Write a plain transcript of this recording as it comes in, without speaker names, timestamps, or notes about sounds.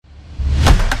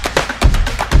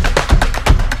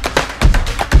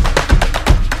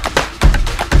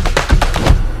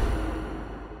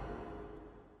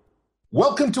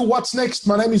Welcome to What's Next.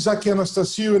 My name is Zaki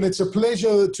Anastasiou, and it's a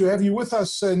pleasure to have you with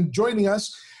us and joining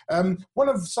us. One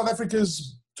of South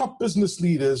Africa's top business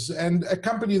leaders and a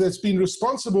company that's been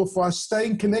responsible for us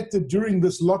staying connected during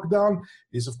this lockdown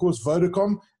is, of course,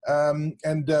 Vodacom.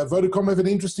 Vodacom have an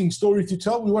interesting story to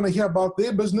tell. We want to hear about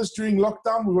their business during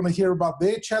lockdown. We want to hear about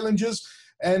their challenges.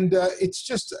 And it's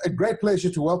just a great pleasure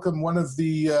to welcome one of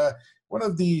the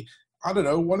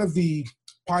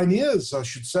pioneers, I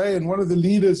should say, and one of the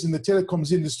leaders in the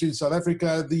telecoms industry in South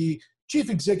Africa, the Chief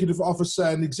Executive Officer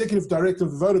and Executive Director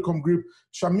of the Vodacom Group,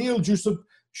 Shameel Joosub.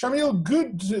 Shameel,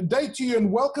 good day to you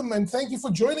and welcome, and thank you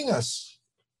for joining us.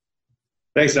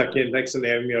 Thanks, Zaki. Thanks for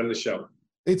having me on the show.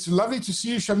 It's lovely to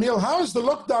see you, Shameel. How has the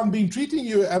lockdown been treating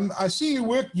you? I see you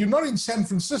work, you're not in San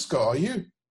Francisco, are you?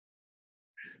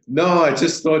 No, I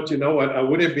just thought, you know what, I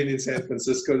would have been in San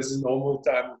Francisco. This is normal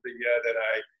time of the year that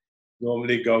I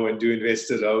normally go and do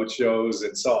investor road shows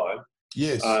and so on.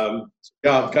 Yes. I'm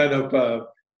kind of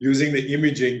using the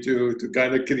imaging to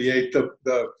kind of create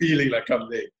the feeling like I'm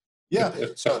there. Yeah.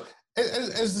 So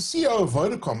as the CEO of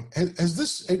Vodacom,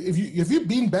 have you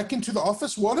been back into the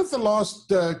office? What have the last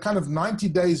kind of 90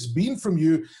 days been from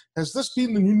you? Has this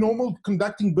been the new normal,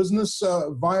 conducting business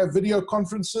via video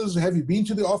conferences? Have you been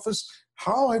to the office?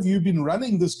 How have you been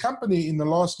running this company in the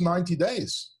last 90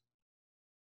 days?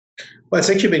 Well, it's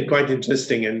actually been quite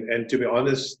interesting. And to be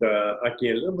honest,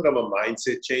 Aki, a little bit of a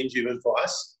mindset change even for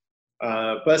us.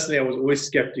 Personally, I was always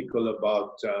skeptical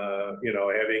about,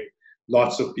 having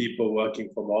lots of people working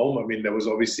from home. I mean, there was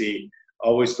obviously, I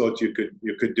always thought you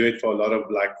could do it for a lot of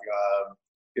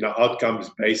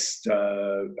outcomes-based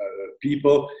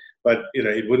people, but,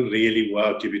 it wouldn't really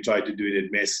work if you tried to do it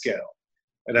at mass scale.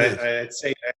 And yes. I'd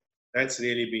say that's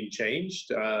really been changed.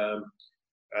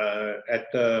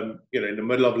 In the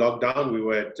middle of lockdown, we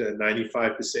were at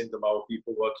 95% of our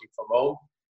people working from home.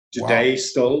 Today, wow.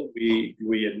 Still, we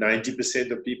had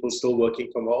 90% of people still working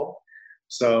from home.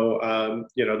 So,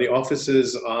 the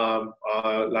offices are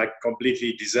like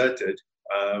completely deserted,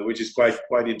 which is quite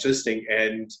interesting.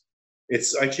 And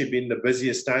it's actually been the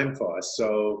busiest time for us.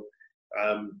 So,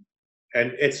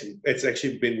 and it's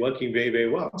actually been working very, very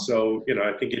well. So,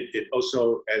 I think it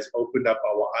also has opened up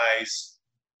our eyes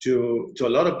to a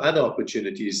lot of other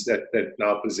opportunities that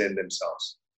now present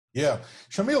themselves. Yeah.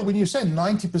 Shameel, when you say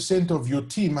 90% of your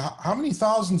team, how many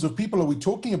thousands of people are we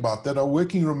talking about that are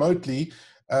working remotely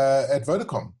at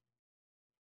Vodacom?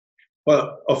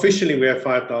 Well, officially we have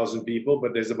 5,000 people,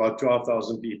 but there's about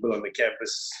 12,000 people on the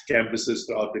campuses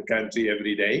throughout the country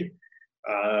every day.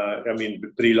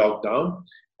 Pre-lockdown.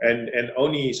 And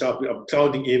only, so I'm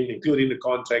counting in, including the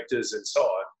contractors and so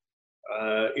on.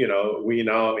 We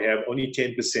now have only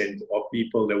 10% of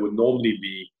people that would normally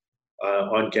be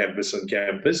on campus.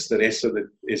 The rest of it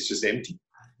is just empty.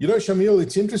 Shameel,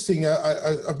 it's interesting.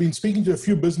 I've been speaking to a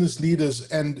few business leaders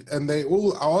and they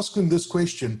all are asking this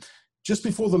question. Just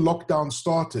before the lockdown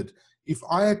started, if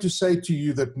I had to say to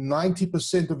you that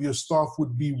 90% of your staff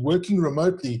would be working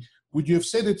remotely, would you have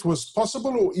said it was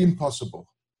possible or impossible?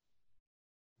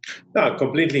 No,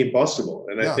 completely impossible.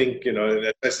 And yeah. I think,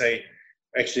 as I say,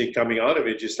 actually coming out of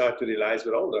it, you start to realize,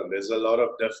 but hold on, there's a lot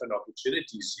of different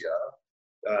opportunities here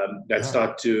that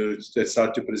start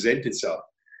to present itself.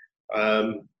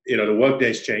 The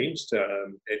workday's changed.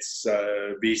 It's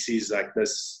VCs like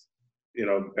this,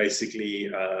 basically,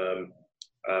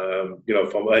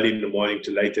 from early in the morning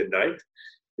to late at night.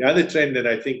 The other trend that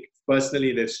I think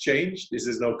personally that's changed is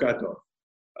there's no cutoff.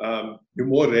 You're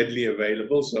more readily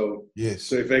available. So, yes.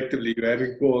 So effectively you're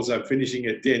having calls. I'm finishing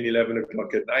at 10, 11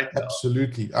 o'clock at night now.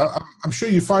 Absolutely. I'm sure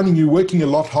you're finding you're working a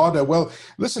lot harder. Well,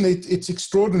 listen, it's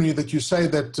extraordinary that you say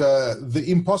that the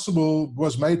impossible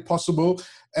was made possible.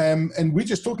 And we're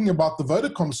just talking about the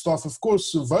Vodacom staff. Of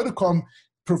course, Vodacom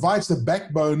provides the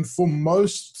backbone for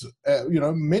most,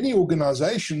 many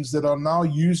organizations that are now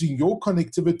using your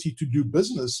connectivity to do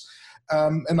business.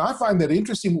 And I find that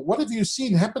interesting. What have you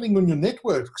seen happening on your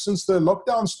network since the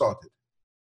lockdown started?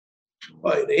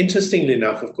 Well, interestingly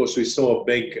enough, of course, we saw a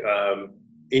big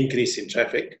increase in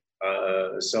traffic.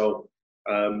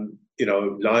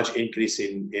 Large increase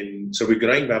so we're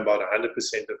growing by about 100%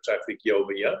 of traffic year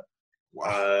over year.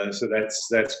 Wow. So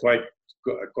that's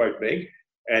quite big,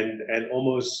 and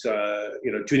almost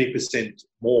 20%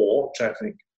 more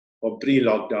traffic from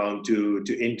pre-lockdown to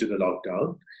into the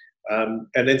lockdown.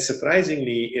 And then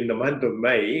surprisingly, in the month of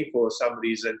May, for some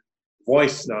reason,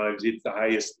 voice now is the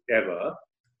highest ever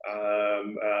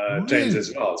trends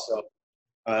as well. So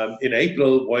in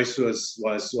April, voice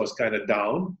was kind of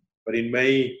down, but in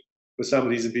May, for some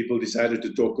reason, people decided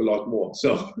to talk a lot more.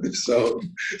 So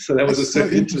that was a so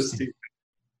interesting.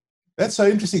 That's so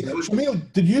interesting.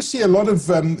 Shamil, did you see a lot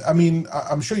of, I mean,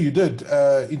 I'm sure you did,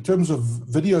 in terms of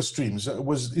video streams?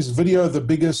 Is video the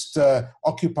biggest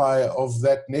occupier of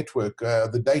that network,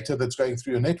 the data that's going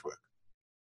through your network?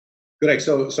 Correct.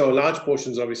 So large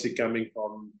portions obviously coming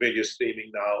from video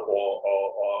streaming now, or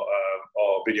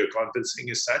video conferencing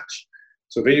as such.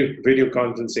 So video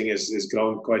conferencing has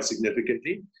grown quite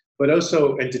significantly, but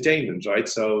also entertainment, right?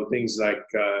 So things like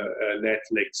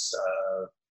Netflix,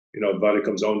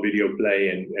 Vodacom's own video play,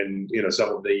 and some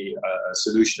of the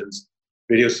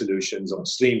video solutions on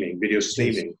video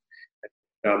streaming.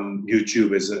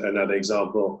 YouTube is another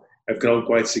example, have grown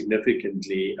quite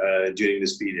significantly during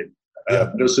this period.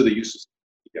 But also the use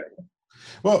of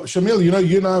Well, Shamil,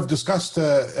 you and I have discussed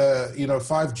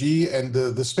 5G and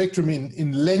the spectrum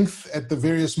in length at the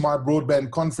various My Broadband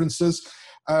conferences.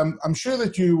 I'm sure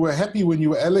that you were happy when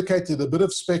you were allocated a bit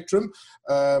of spectrum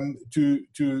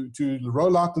to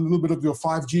roll out a little bit of your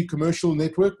 5G commercial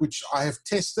network, which I have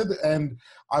tested, and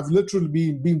I've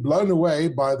literally been blown away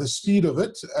by the speed of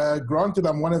it. Granted,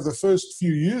 I'm one of the first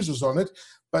few users on it,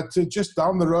 but just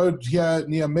down the road here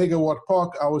near Megawatt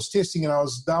Park, I was testing and I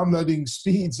was downloading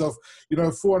speeds of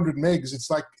 400 megs. It's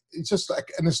just like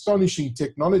an astonishing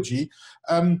technology.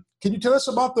 Can you tell us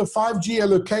about the 5G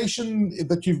allocation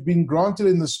that you've been granted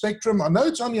in the spectrum? I know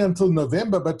it's only until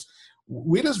November, but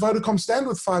where does Vodacom stand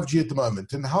with 5G at the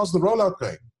moment, and how's the rollout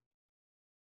going?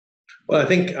 Well, I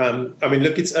think,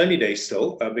 look, it's early days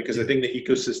still, because I think the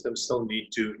ecosystem still need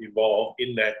to evolve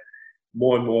in that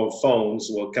more and more phones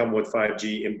will come with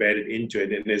 5G embedded into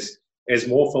it. And as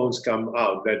more phones come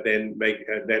out, that then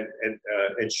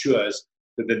ensures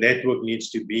that the network needs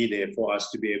to be there for us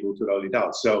to be able to roll it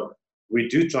out. So we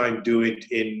do try and do it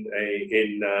in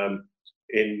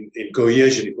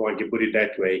cohesion, if one can put it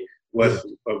that way, with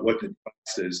the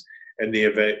devices and the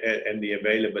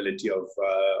availability of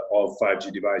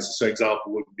 5G devices. So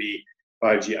example would be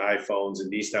 5G iPhones,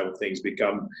 and these type of things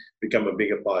become a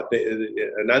bigger part.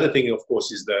 Another thing, of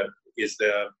course, is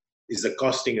the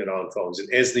costing around phones.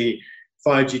 And as the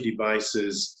 5G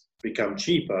devices become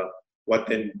cheaper, what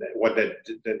that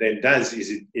then does is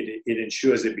it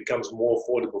ensures it becomes more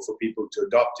affordable for people to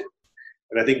adopt it.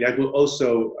 And I think that will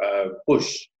also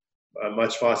push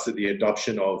much faster the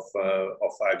adoption of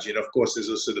 5G. And of course, there's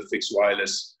also the fixed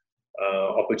wireless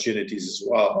opportunities as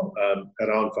well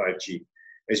around 5G.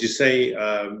 As you say,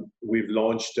 we've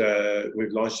launched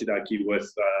it, Aki,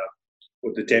 with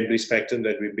the temporary spectrum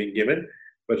that we've been given.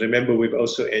 But remember, we've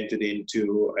also entered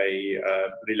into a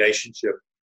relationship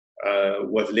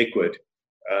with Liquid,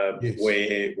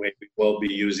 where we will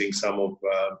be using some of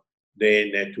their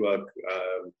network,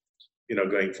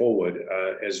 going forward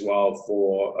as well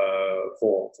for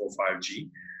 5G.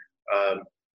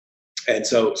 And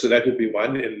so that would be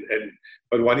one.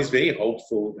 But one is very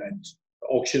hopeful that the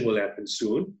auction will happen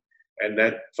soon, and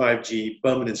that 5G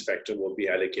permanent spectrum will be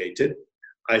allocated.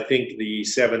 I think the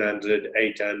 700,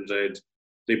 800,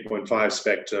 3.5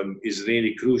 spectrum is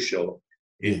really crucial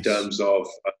in terms of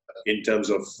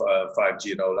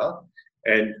 5G rollout,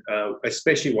 and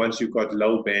especially once you've got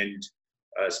low band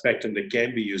spectrum that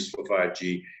can be used for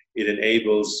 5G, it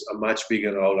enables a much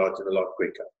bigger rollout and a lot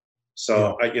quicker.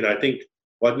 So I think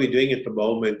what we're doing at the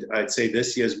moment, I'd say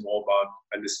this year is more about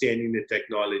understanding the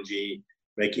technology,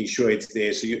 making sure it's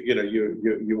there. So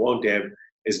you won't have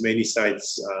as many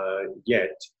sites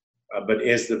yet, but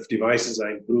as the devices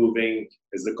are improving,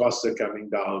 as the costs are coming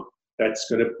down, that's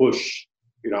going to push.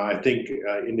 I think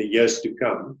in the years to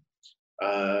come,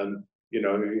 you're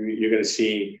going to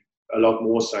see a lot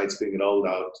more sites being rolled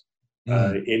out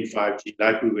in 5G,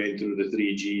 like we went through the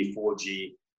 3G,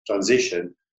 4G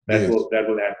transition. That will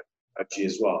happen 5G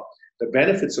as well. The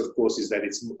benefits, of course, is that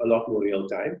it's a lot more real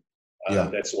time.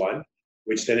 That's one,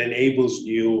 which then enables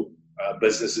new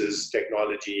businesses,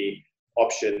 technology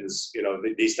options,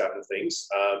 these type of things.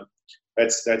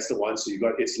 That's the one. So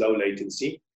it's low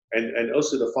latency, and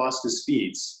also the faster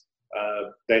speeds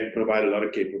then provide a lot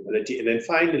of capability. And then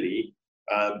finally,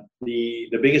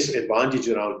 the biggest advantage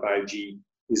around 5G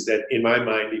is that, in my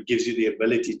mind, it gives you the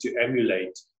ability to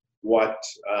emulate what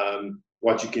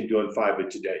you can do on fiber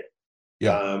today.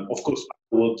 Of course,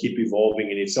 it will keep evolving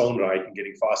in its own right and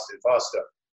getting faster and faster.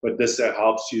 But this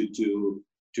helps you to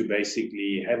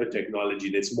basically have a technology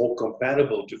that's more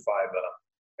compatible to fiber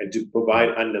and to provide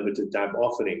unlimited type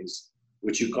offerings,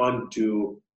 which you can't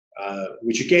do,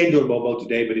 which you can do on mobile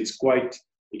today, but it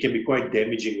can be quite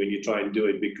damaging when you try and do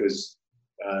it, because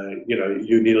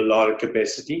you need a lot of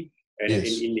capacity, and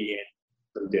in the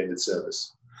end, intended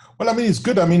service. Well, I mean, it's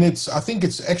good. I mean, I think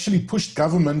it's actually pushed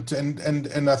government,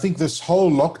 and I think this whole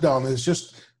lockdown has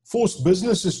just forced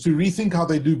businesses to rethink how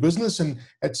they do business, and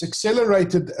it's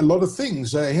accelerated a lot of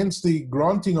things, hence the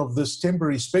granting of this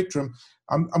temporary spectrum.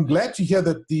 I'm glad to hear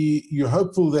that you're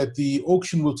hopeful that the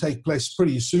auction will take place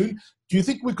pretty soon. Do you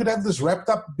think we could have this wrapped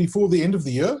up before the end of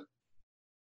the year?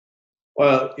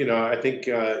 Well, I think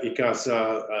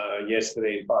ICASA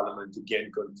yesterday in Parliament again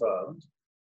confirmed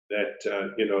that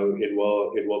it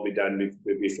will be done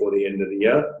before the end of the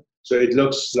year. So it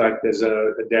looks like there's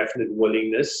a definite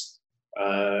willingness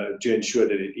to ensure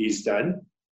that it is done,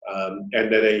 and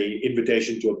that an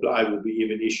invitation to apply will be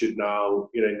even issued now,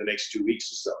 in the next 2 weeks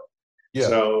or so. Yeah.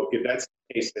 So if that's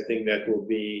the case, I think that will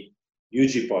be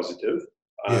hugely positive.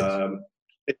 Yes.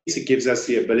 At least it gives us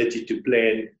the ability to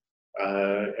plan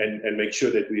and make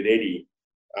sure that we're ready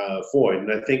for it.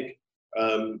 And I think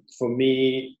for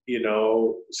me,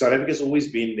 South Africa's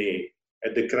always been there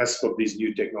at the cusp of these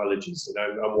new technologies.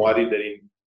 And I'm worried that in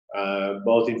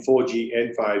both in 4G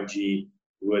and 5G,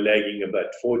 we're lagging a bit.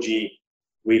 4G,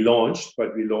 we launched,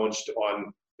 but we launched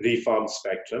on refarmed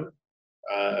spectrum.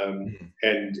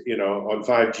 And, on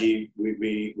 5G,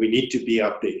 we need to be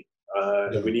up there.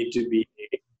 We need to be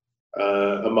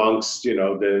amongst,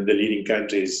 the leading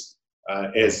countries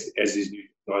as these new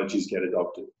technologies get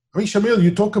adopted. I mean, Shamil,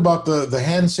 you talk about the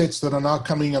handsets that are now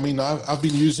coming. I mean, I've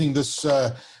been using this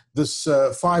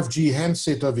 5G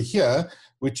handset over here,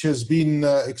 which has been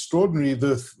extraordinary,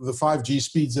 the 5G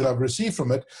speeds that I've received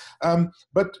from it.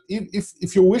 But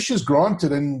if your wish is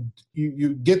granted and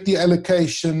you get the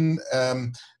allocation,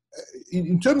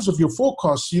 in terms of your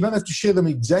forecasts, you don't have to share them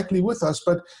exactly with us,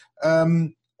 but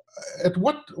at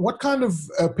what kind of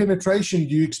penetration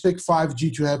do you expect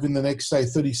 5G to have in the next, say,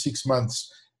 36 months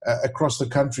across the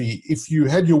country? If you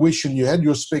had your wish and you had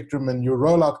your spectrum and your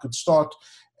rollout could start,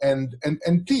 and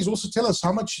please also tell us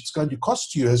how much it's going to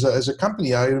cost you as a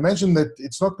company. I imagine that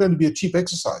it's not going to be a cheap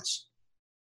exercise.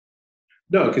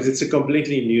 No, because it's a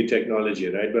completely new technology,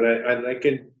 right? But I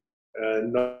can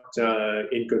not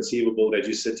inconceivable that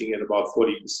you're sitting at about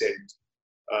 40%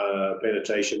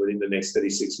 penetration within the next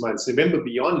 36 months. Remember,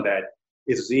 beyond that,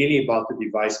 it's really about the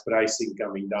device pricing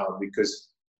coming down, because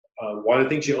one of the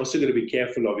things you're also going to be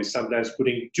careful of is sometimes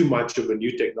putting too much of a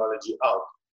new technology out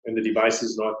and the device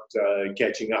is not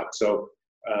catching up. So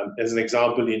as an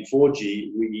example, in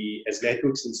 4G, we, as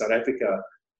networks in South Africa,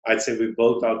 I'd say we've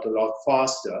built out a lot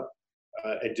faster.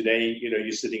 And today,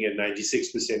 you're sitting at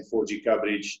 96% 4G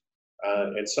coverage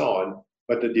and so on.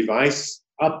 But the device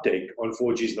uptake on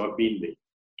 4G is not being there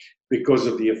because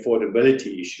of the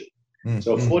affordability issue. Mm-hmm.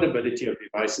 So affordability of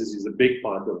devices is a big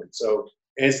part of it. So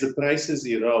as the prices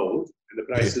erode and the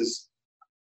prices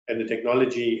and the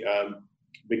technology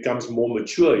becomes more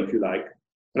mature, if you like,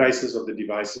 prices of the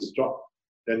devices drop,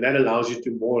 then that allows you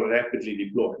to more rapidly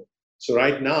deploy. So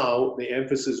right now, the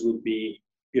emphasis would be,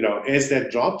 as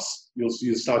that drops,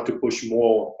 you'll start to push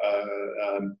more,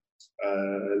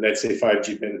 let's say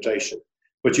 5G penetration.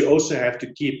 But you also have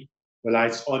to keep the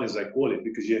lights on, as I call it,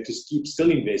 because you have to keep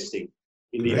still investing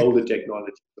in the older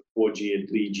technology, the 4G and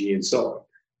 3G and so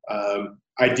on.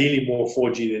 Ideally more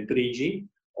 4G than 3G,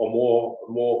 or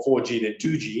more 4G than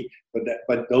 2G,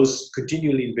 but those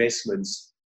continual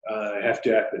investments have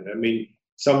to happen. I mean,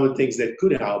 some of the things that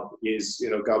could help is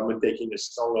government taking a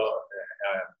stronger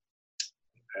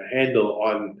handle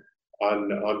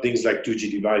on things like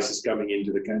 2G devices coming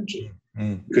into the country.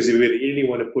 Mm. Because if we really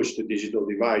want to push the digital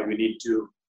divide, we need to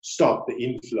stop the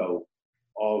inflow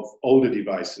of older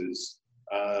devices,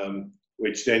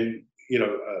 which then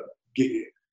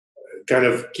kind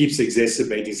of keeps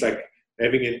exacerbating. It's like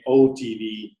having an old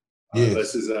TV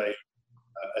versus a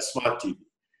smart TV.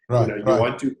 Right, you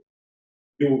want to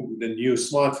do the new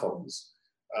smartphones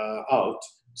out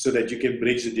so that you can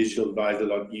bridge the digital divide a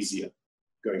lot easier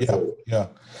going forward. Yeah.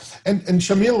 And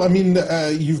Shamil, I mean,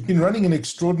 you've been running an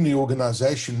extraordinary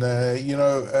organization.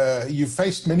 You've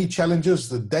faced many challenges,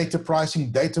 the data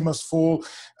pricing, data must fall.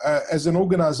 As an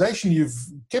organization, you've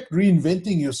kept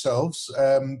reinventing yourselves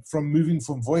from moving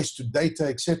from voice to data,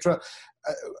 etc.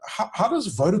 How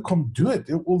does Vodacom do it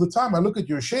all the time? I look at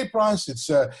your share price;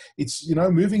 it's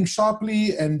moving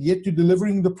sharply, and yet you're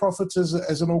delivering the profits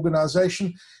as an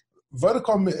organization.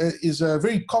 Vodacom is a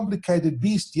very complicated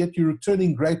beast, yet you're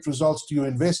returning great results to your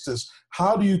investors.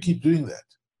 How do you keep doing that?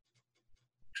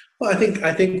 Well,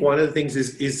 I think one of the things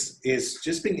is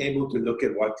just being able to look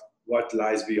at what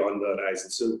lies beyond the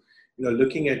horizon. So,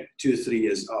 looking at 2 or 3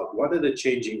 years out, what are the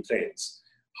changing trends?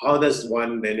 How does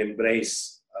one then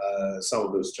embrace some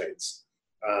of those trends?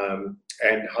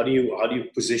 And how do you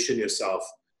position yourself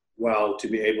well to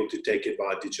be able to take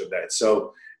advantage of that?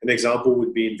 So an example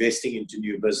would be investing into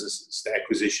new businesses, the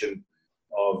acquisition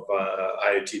of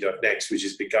IoT.Next, which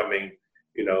is becoming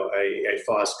a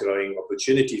fast-growing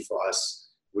opportunity for us.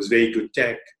 It was very good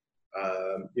tech,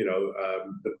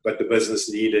 but the business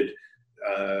needed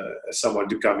someone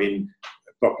to come in,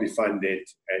 properly fund it,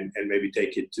 and maybe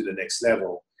take it to the next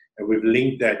level. And we've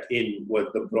linked that in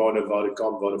with the broader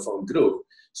Vodafone group.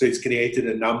 So it's created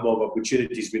a number of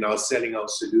opportunities. We're now selling our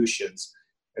solutions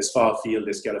as far afield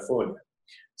as California.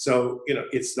 So,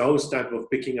 it's those type of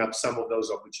picking up some of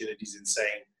those opportunities and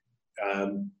saying,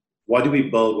 what do we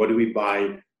build? What do we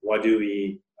buy? What do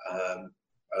we,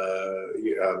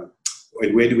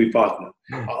 and where do we partner?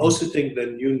 I also think the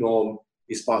new norm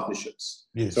is partnerships.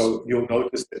 Yes. So you'll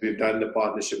notice that we've done the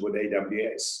partnership with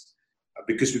AWS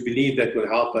because we believe that will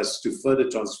help us to further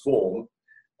transform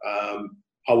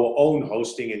our own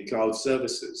hosting and cloud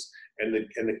services. And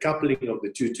the coupling of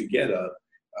the two together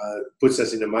puts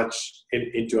us into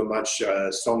a much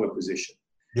stronger position.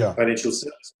 Yeah. Financial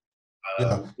services.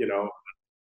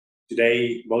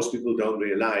 Today, most people don't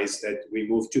realize that we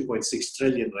move 2.6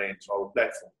 trillion rand to our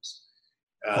platforms.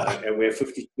 And we have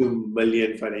 52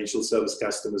 million financial service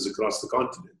customers across the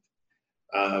continent.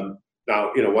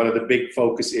 Now, one of the big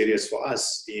focus areas for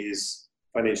us is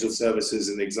financial services,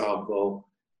 an example,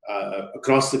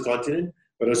 across the continent,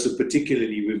 but also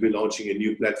particularly we'll be launching a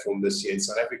new platform this year in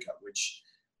South Africa,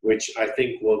 which I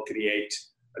think will create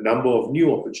a number of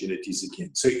new opportunities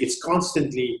again. So it's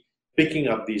constantly picking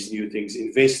up these new things,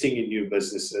 investing in new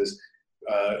businesses,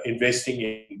 investing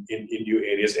in new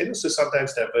areas, and also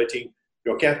sometimes diverting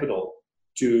your capital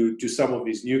to some of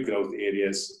these new growth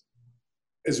areas,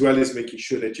 as well as making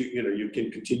sure that you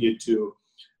can continue to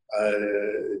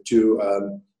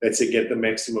let's say get the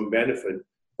maximum benefit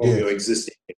from your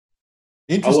existing.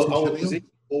 Our position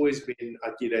has always been,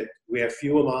 Aki, that we have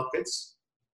fewer markets,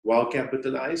 well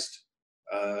capitalized,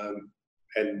 and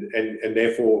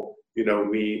therefore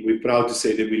we're proud to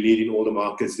say that we lead in all the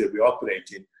markets that we operate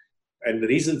in. And the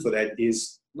reason for that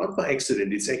is not by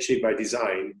accident; it's actually by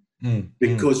design.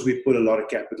 Because we put a lot of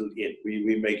capital in.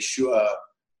 We make sure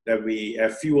that we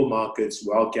have fewer markets,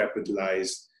 well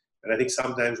capitalized. And I think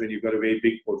sometimes when you've got a very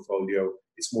big portfolio,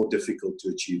 it's more difficult to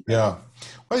achieve that. Yeah.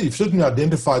 Well, you've certainly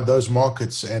identified those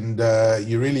markets and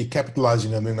you're really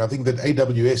capitalizing on them. And I think that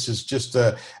AWS is just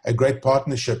a great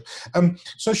partnership.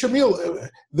 So Shameel,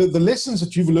 the lessons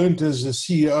that you've learned as a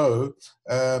CEO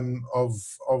of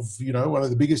one of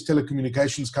the biggest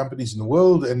telecommunications companies in the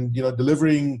world and,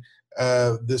 delivering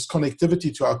this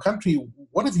connectivity to our country.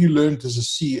 What have you learned as a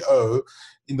CEO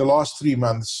in the last 3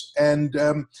 months? And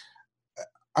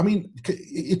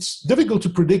it's difficult to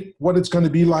predict what it's going to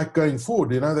be like going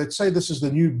forward. They'd say this is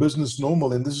the new business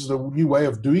normal and this is the new way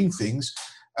of doing things.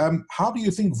 How do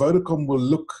you think Vodacom will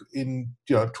look in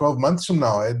 12 months from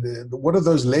now? And what are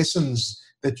those lessons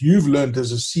that you've learned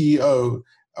as a CEO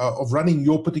of running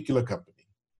your particular company?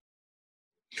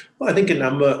 Well, I think a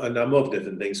number of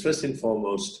different things. First and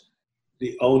foremost,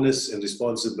 the onus and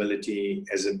responsibility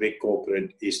as a big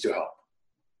corporate is to help.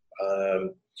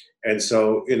 And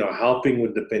so, helping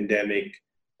with the pandemic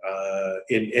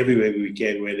in every way we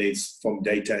can, whether it's from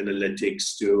data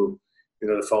analytics to,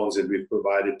 the phones that we've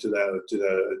provided to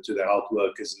the health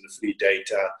workers and the free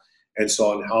data and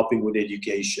so on, helping with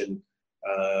education.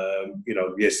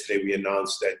 Yesterday we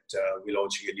announced that we're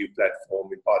launching a new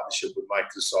platform in partnership with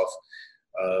Microsoft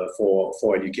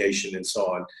for education and so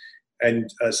on.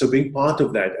 And so being part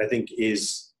of that, I think,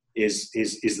 is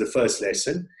the first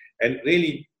lesson. And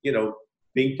really,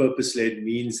 being purpose-led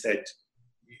means that,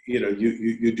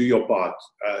 you do your part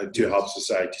to help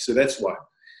society. So that's one.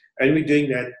 And we're doing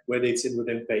that, whether it's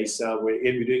within M-Pesa, we're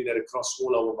doing that across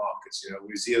all our markets.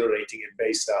 We're zero rating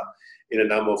M-Pesa in a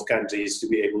number of countries to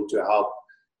be able to help,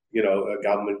 a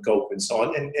government cope and so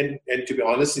on. And to be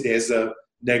honest, it has a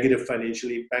negative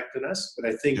financial impact on us. But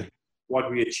I think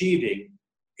what we're achieving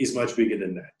is much bigger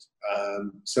than that.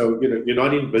 So, you're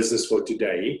not in business for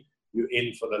today, you're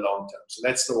in for the long term. So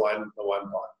that's the one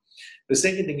part. The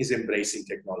second thing is embracing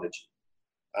technology.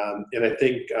 And I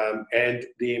think,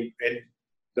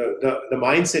 the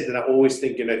mindset that I always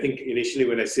think, and I think initially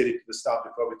when I said it to the staff,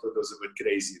 they probably thought it was a bit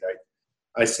crazy, right?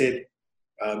 I said,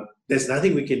 there's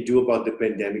nothing we can do about the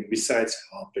pandemic besides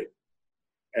helping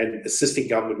and assisting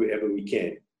government wherever we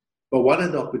can. But what are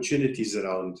the opportunities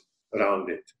around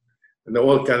it? And they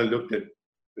all kind of looked at,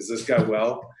 is this guy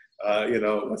well?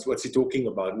 What's he talking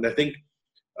about? And I think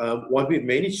what we've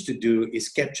managed to do is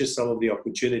capture some of the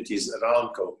opportunities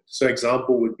around COVID. So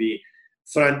example would be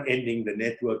front-ending the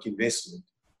network investment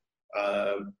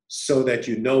so that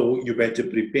you're better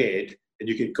prepared and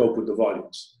you can cope with the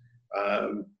volumes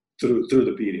through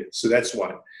the period. So that's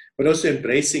one. But also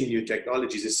embracing new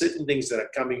technologies. There's certain things that are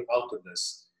coming out of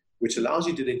this, which allows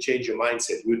you to then change your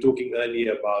mindset. We were talking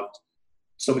earlier about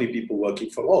so many people working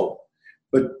from home.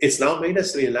 But it's now made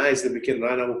us realize that we can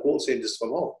run our call centers from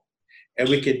home, and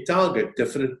we can target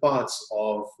different parts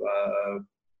of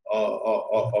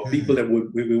people that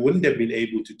we wouldn't have been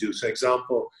able to do. So,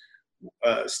 example,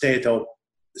 stay-at-home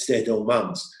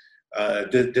moms,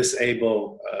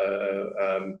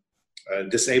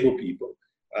 disabled people,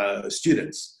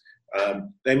 students.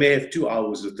 They may have 2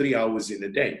 hours or 3 hours in a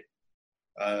day.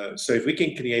 So if we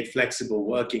can create flexible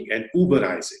working and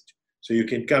Uberize it, so you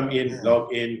can come in,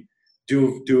 log in,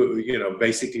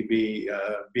 basically be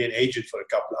an agent for a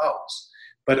couple of hours.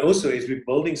 But also, as we're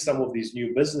building some of these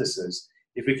new businesses,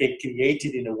 if we can create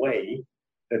it in a way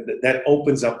that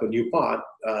opens up a new part.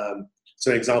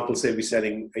 So, example, say we're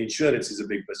selling insurance is a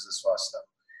big business for us now.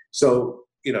 So,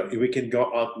 if we can go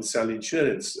out and sell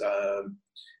insurance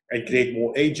and create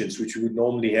more agents, which we would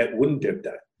normally wouldn't have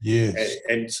done. Yes.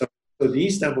 And so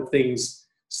these type of things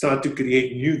start to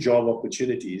create new job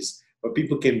opportunities where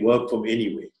people can work from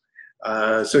anywhere.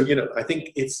 So I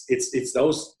think it's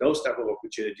those type of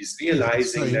opportunities,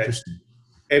 realizing that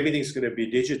everything's going to be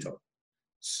digital.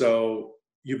 So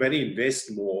you better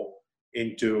invest more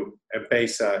into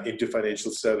M-Pesa, into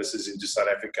financial services, into South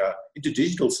Africa, into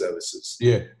digital services.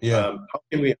 Yeah. How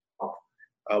can we help?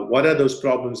 What are those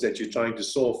problems that you're trying to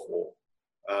solve for?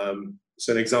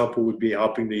 So an example would be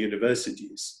helping the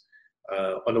universities.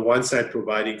 On the one side,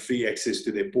 providing free access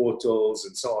to their portals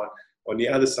and so on. On the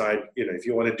other side, if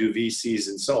you want to do VCs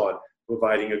and so on,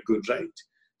 providing a good rate.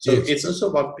 So It's also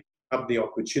about picking up the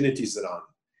opportunities around.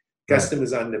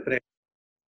 Customers are under pressure.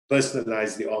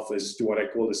 Personalize the offers to what I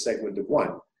call the segment of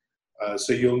one.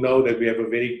 So you'll know that we have a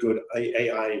very good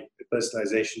AI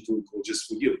personalization tool called Just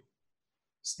For You.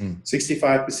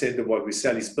 65% of what we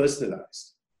sell is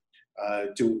personalized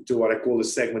to what I call the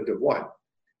segment of one.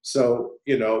 So,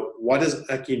 what does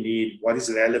Aki need? What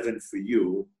is relevant for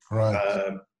you?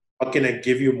 Right. How can I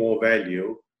give you more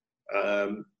value?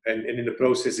 And in the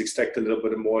process, extract a little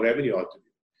bit more revenue out of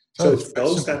you. So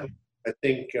those that I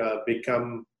think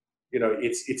become,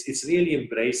 it's really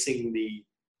embracing the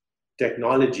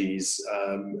technologies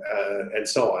and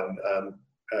so on.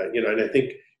 And I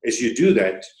think as you do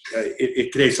that,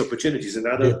 it creates opportunities.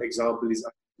 Another example is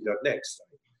Next.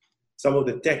 Some of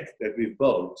the tech that we've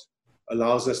built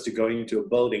allows us to go into a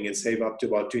building and save up to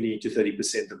about 20 to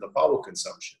 30% of the power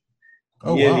consumption.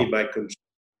 Merely by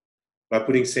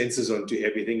putting sensors onto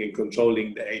everything and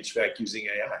controlling the HVAC using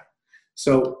AI.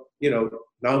 So,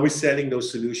 now we're selling those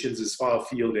solutions as far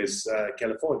afield as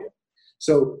California.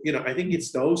 So, I think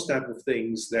it's those type of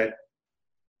things that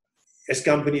as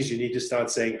companies, you need to start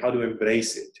saying how to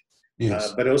embrace it.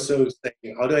 Yes. But also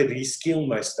saying, how do I reskill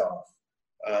my staff,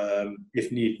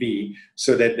 if need be,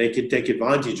 so that they can take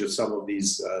advantage of some of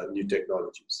these new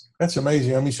technologies. That's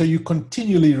amazing. I mean, so you're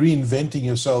continually reinventing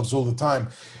yourselves all the time.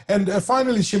 And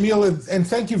finally, Shamil, and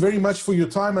thank you very much for your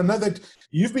time. I know that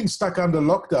you've been stuck under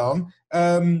lockdown,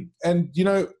 and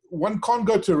one can't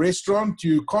go to a restaurant,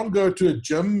 you can't go to a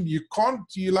gym,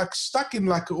 you're like stuck in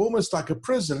almost like a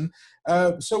prison.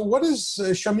 So what is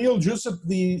Shamil Joosub,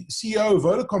 the CEO of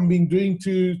Vodacom, been doing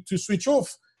to switch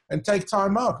off and take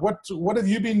time out? What have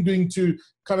you been doing to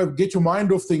kind of get your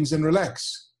mind off things and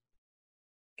relax?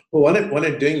 Well, what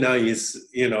I'm doing now is,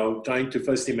 trying to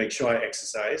firstly make sure I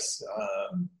exercise.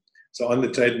 So on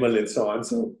the treadmill and so on.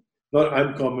 So not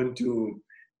uncommon to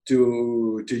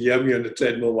hear me on the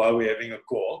treadmill while we're having a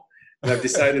call. And I've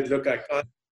decided, look, I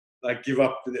can't give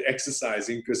up the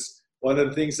exercising, because one of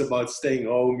the things about staying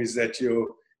home is that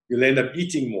you'll end up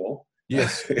eating more.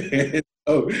 Yes.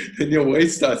 So then your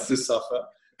weight starts to suffer.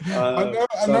 I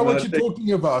know what you're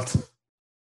talking about.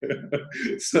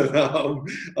 So now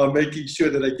I'm making sure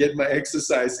that I get my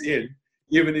exercise in,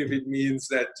 even if it means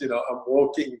that I'm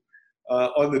walking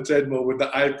on the treadmill with the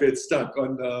iPad stuck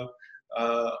on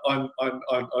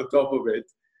top of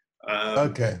it.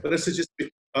 Okay. But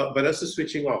also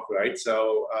switching off, right?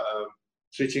 So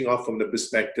switching off from the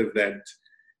perspective that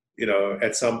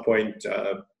at some point,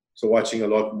 so watching a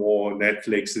lot more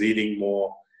Netflix, reading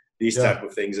more, these type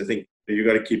of things. I think you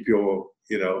got to keep your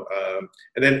and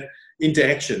then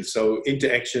interactions. So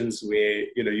interactions where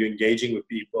you're engaging with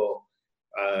people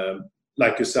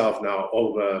like yourself now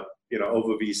over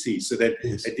VC, so that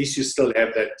at least you still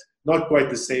have that. Not quite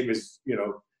the same as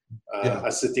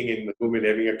us sitting in the room and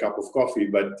having a cup of coffee,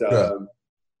 but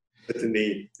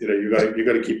certainly you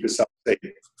got to keep yourself safe.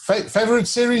 Favorite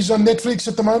series on Netflix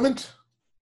at the moment?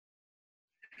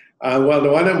 Well,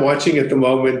 the one I'm watching at the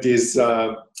moment is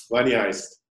Money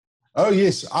Heist. Oh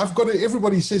yes, I've got it.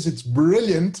 Everybody says it's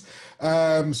brilliant,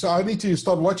 so I need to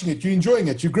start watching it. You're enjoying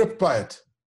it? You're gripped by it?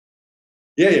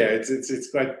 Yeah,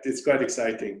 it's quite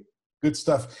exciting. Good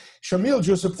stuff. Shamil,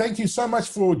 Joseph, thank you so much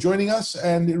for joining us,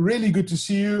 and really good to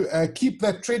see you. Keep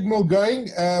that treadmill going.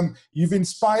 You've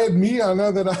inspired me. I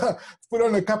know that I put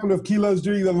on a couple of kilos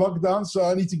during the lockdown, so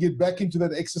I need to get back into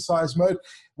that exercise mode.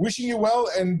 Wishing you well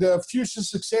and future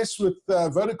success with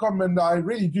Vodacom, and I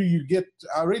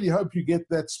really hope you get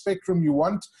that spectrum you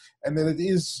want, and that it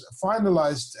is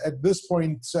finalized at this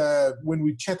point when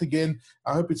we chat again.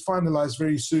 I hope it's finalized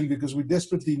very soon, because we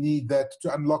desperately need that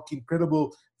to unlock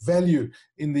incredible value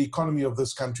in the economy of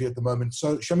this country at the moment.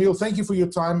 So, Shamil, thank you for your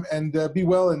time, and be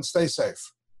well and stay safe.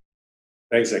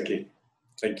 Thanks, Zaki.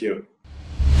 Thank you.